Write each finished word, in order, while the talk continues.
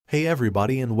Hey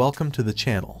everybody and welcome to the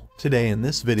channel. Today in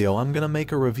this video I'm gonna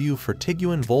make a review for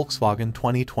Tiguan Volkswagen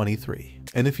 2023.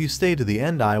 And if you stay to the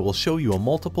end I will show you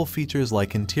multiple features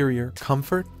like interior,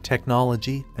 comfort,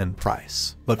 technology, and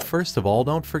price. But first of all,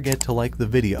 don't forget to like the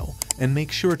video and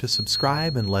make sure to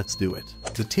subscribe, and let's do it.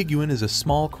 The Tiguan is a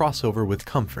small crossover with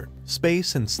comfort,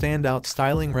 space, and standout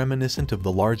styling reminiscent of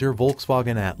the larger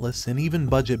Volkswagen Atlas and even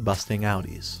budget-busting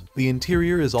Audis. The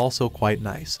interior is also quite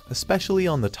nice, especially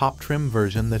on the top trim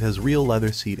version that has real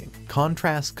leather seating,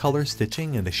 contrast color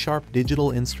stitching, and a sharp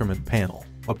digital instrument panel.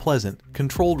 A pleasant,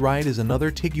 controlled ride is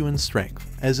another Tiguan's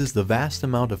strength, as is the vast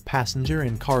amount of passenger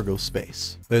and cargo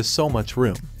space. There's so much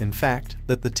room, in fact,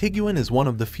 that the Tiguan is one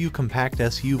of the few compact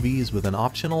SUVs with an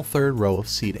optional third row of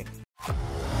seating.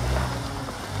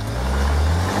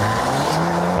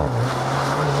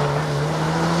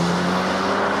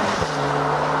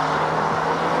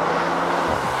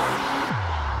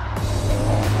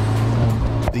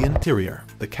 The interior.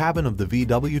 The cabin of the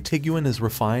VW Tiguan is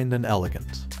refined and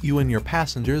elegant. You and your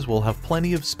passengers will have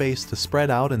plenty of space to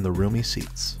spread out in the roomy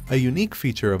seats. A unique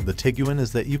feature of the Tiguan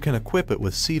is that you can equip it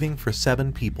with seating for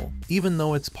 7 people, even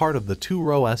though it's part of the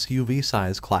 2-row SUV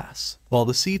size class. While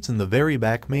the seats in the very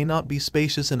back may not be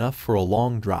spacious enough for a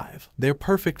long drive, they're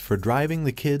perfect for driving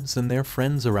the kids and their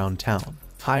friends around town.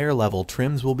 Higher level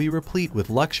trims will be replete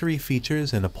with luxury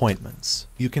features and appointments.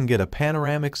 You can get a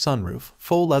panoramic sunroof,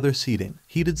 faux leather seating,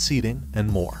 heated seating, and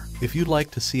more. If you'd like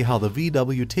to see how the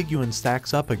VW Tiguan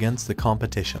stacks up against the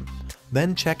competition,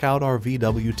 then check out our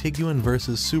VW Tiguan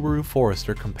vs Subaru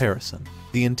Forester comparison.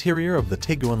 The interior of the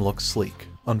Tiguan looks sleek.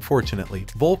 Unfortunately,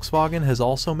 Volkswagen has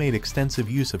also made extensive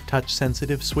use of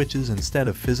touch-sensitive switches instead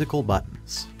of physical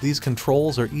buttons. These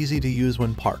controls are easy to use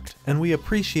when parked, and we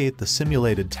appreciate the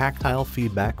simulated tactile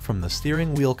feedback from the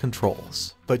steering wheel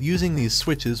controls. But using these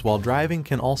switches while driving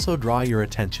can also draw your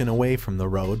attention away from the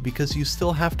road, because you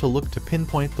still have to look to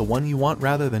pinpoint the one you want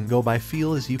rather than go by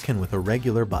feel as you can with a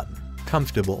regular button.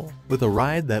 Comfortable. With a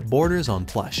ride that borders on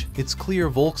plush, it's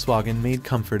clear Volkswagen made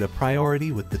comfort a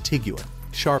priority with the Tiguan.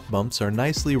 Sharp bumps are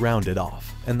nicely rounded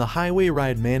off, and the highway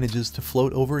ride manages to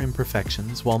float over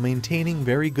imperfections while maintaining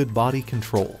very good body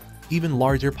control. Even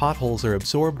larger potholes are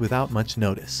absorbed without much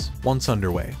notice. Once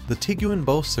underway, the Tiguan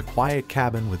boasts a quiet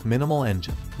cabin with minimal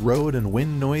engine, road, and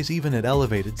wind noise even at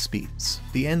elevated speeds.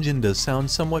 The engine does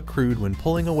sound somewhat crude when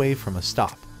pulling away from a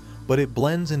stop, but it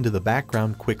blends into the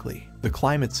background quickly. The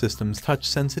climate system's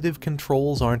touch-sensitive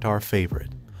controls aren't our favorite,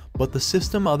 but the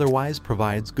system otherwise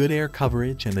provides good air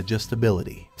coverage and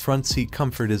adjustability. Front seat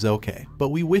comfort is okay, but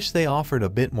we wish they offered a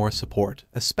bit more support,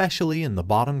 especially in the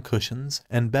bottom cushions,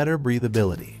 and better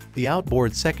breathability. The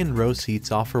outboard second row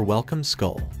seats offer welcome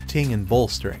skull-ting and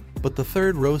bolstering, but the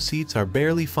third row seats are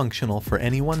barely functional for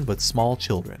anyone but small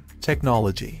children.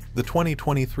 Technology. The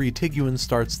 2023 Tiguan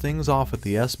starts things off at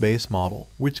the S-base model,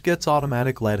 which gets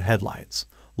automatic LED headlights,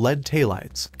 LED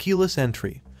taillights, keyless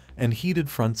entry, and heated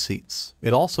front seats.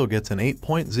 It also gets an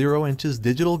 8.0 inches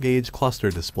digital gauge cluster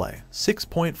display,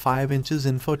 6.5 inches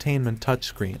infotainment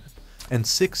touchscreen, and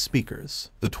 6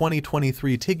 speakers. The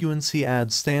 2023 Tiguan C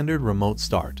adds standard remote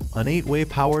start, an 8-way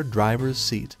powered driver's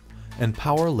seat, and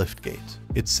power liftgate.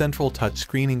 Its central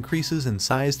touchscreen increases in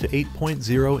size to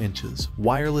 8.0 inches.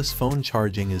 Wireless phone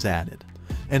charging is added.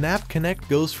 And App Connect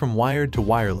goes from wired to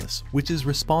wireless, which is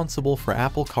responsible for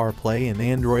Apple CarPlay and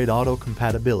Android Auto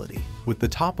compatibility. With the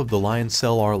top-of-the-line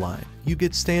R line, you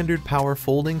get standard power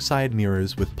folding side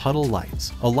mirrors with puddle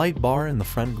lights, a light bar in the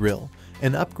front grille,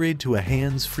 and upgrade to a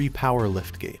hands-free power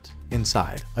liftgate.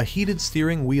 Inside, a heated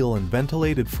steering wheel and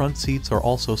ventilated front seats are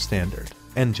also standard.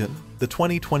 Engine. The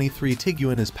 2023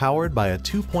 Tiguan is powered by a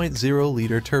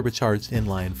 2.0-liter turbocharged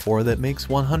inline-4 that makes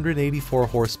 184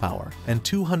 horsepower and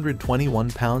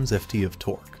 221 pounds-ft of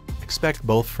torque. Expect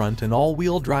both front and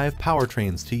all-wheel drive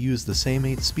powertrains to use the same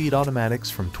 8-speed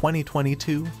automatics from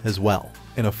 2022 as well.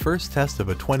 In a first test of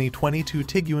a 2022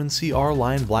 Tiguan CR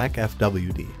Line Black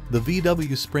FWD, the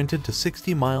VW sprinted to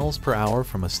 60 miles per hour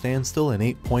from a standstill in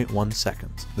 8.1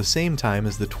 seconds, the same time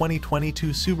as the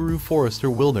 2022 Subaru Forester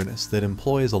Wilderness that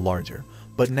employs a larger,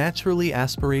 but naturally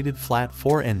aspirated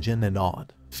flat-4 engine and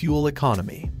odd fuel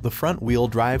economy. The front-wheel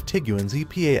drive Tiguan's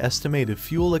EPA estimated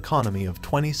fuel economy of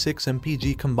 26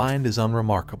 mpg combined is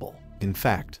unremarkable. In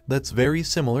fact, that's very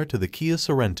similar to the Kia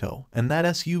Sorento, and that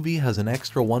SUV has an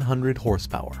extra 100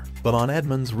 horsepower. But on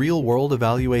Edmund's real-world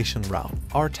evaluation route,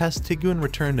 our test Tiguan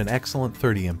returned an excellent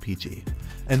 30 mpg,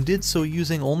 and did so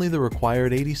using only the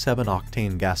required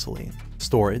 87-octane gasoline.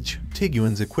 Storage: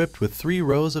 Tiguan's equipped with 3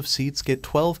 rows of seats get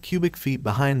 12 cubic feet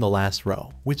behind the last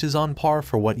row, which is on par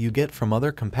for what you get from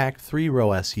other compact 3-row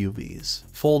SUVs.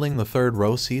 Folding the third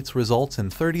row seats results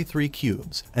in 33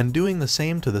 cubes, and doing the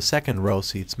same to the second row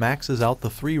seats maxes out the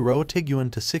 3-row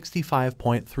Tiguan to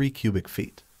 65.3 cubic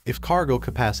feet. If cargo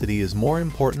capacity is more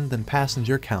important than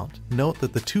passenger count, note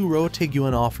that the 2-row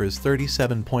Tiguan offers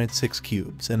 37.6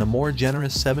 cubes and a more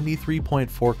generous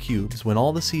 73.4 cubes when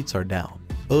all the seats are down.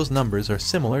 Those numbers are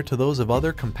similar to those of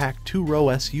other compact 2-row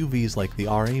SUVs like the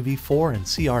RAV4 and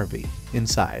CR-V.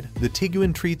 Inside, the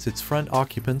Tiguan treats its front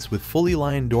occupants with fully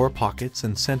lined door pockets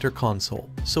and center console,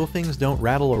 so things don't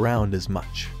rattle around as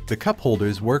much. The cup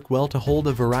holders work well to hold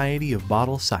a variety of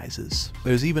bottle sizes.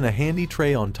 There's even a handy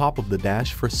tray on top of the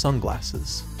dash for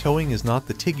sunglasses. Towing is not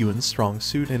the Tiguan's strong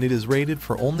suit, and it is rated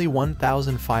for only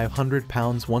 1,500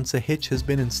 pounds once a hitch has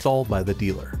been installed by the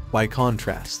dealer. By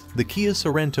contrast, the Kia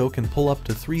Sorento can pull up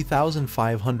to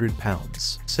 3,500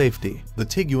 pounds. Safety: the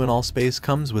Tiguan Allspace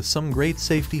comes with some great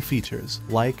safety features,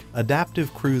 like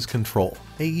adaptive cruise control,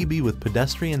 AEB with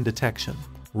pedestrian detection,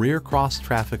 rear cross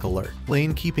traffic alert,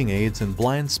 lane keeping aids and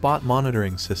blind spot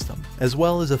monitoring system, as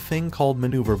well as a thing called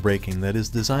maneuver braking that is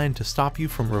designed to stop you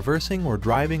from reversing or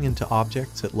driving into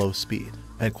objects at low speed.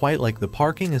 And quite like the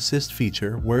parking assist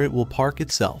feature where it will park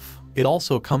itself, it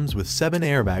also comes with 7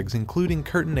 airbags, including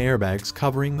curtain airbags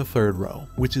covering the third row,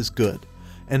 which is good,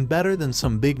 and better than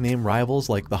some big-name rivals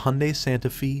like the Hyundai Santa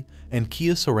Fe and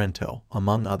Kia Sorento,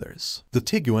 among others. The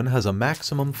Tiguan has a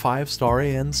maximum 5-star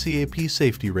ANCAP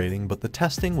safety rating, but the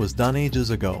testing was done ages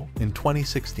ago, in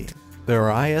 2016. There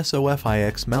are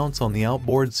ISOFIX mounts on the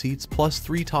outboard seats plus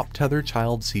 3 top tether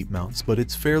child seat mounts, but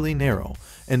it's fairly narrow,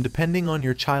 and depending on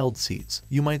your child seats,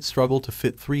 you might struggle to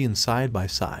fit 3 in side by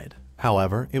side.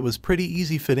 However, it was pretty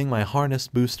easy fitting my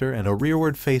harnessed booster and a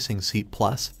rearward-facing seat,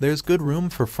 plus there's good room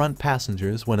for front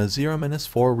passengers when a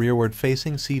 0-4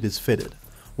 rearward-facing seat is fitted,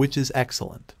 which is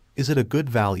excellent. Is it a good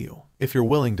value? If you're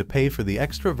willing to pay for the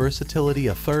extra versatility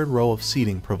a third row of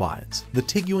seating provides, the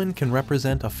Tiguan can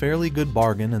represent a fairly good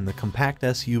bargain in the compact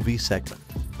SUV segment.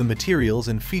 The materials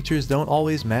and features don't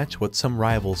always match what some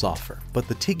rivals offer, but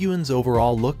the Tiguan's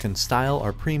overall look and style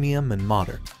are premium and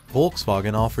modern.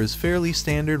 Volkswagen offers fairly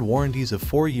standard warranties of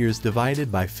 4 years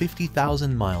divided by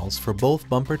 50,000 miles for both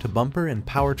bumper-to-bumper and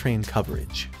powertrain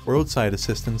coverage. Roadside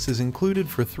assistance is included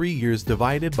for 3 years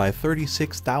divided by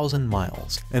 36,000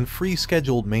 miles, and free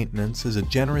scheduled maintenance is a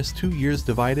generous 2 years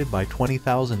divided by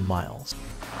 20,000 miles.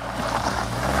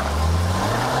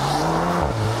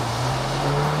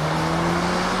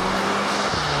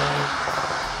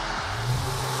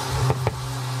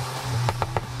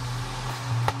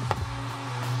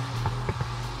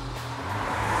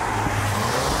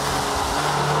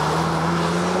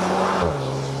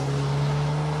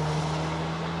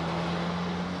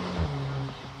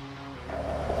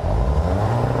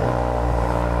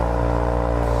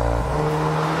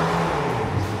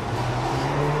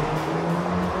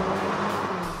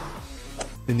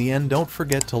 In the end, don't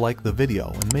forget to like the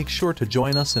video and make sure to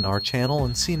join us in our channel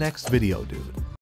and see next video, dude.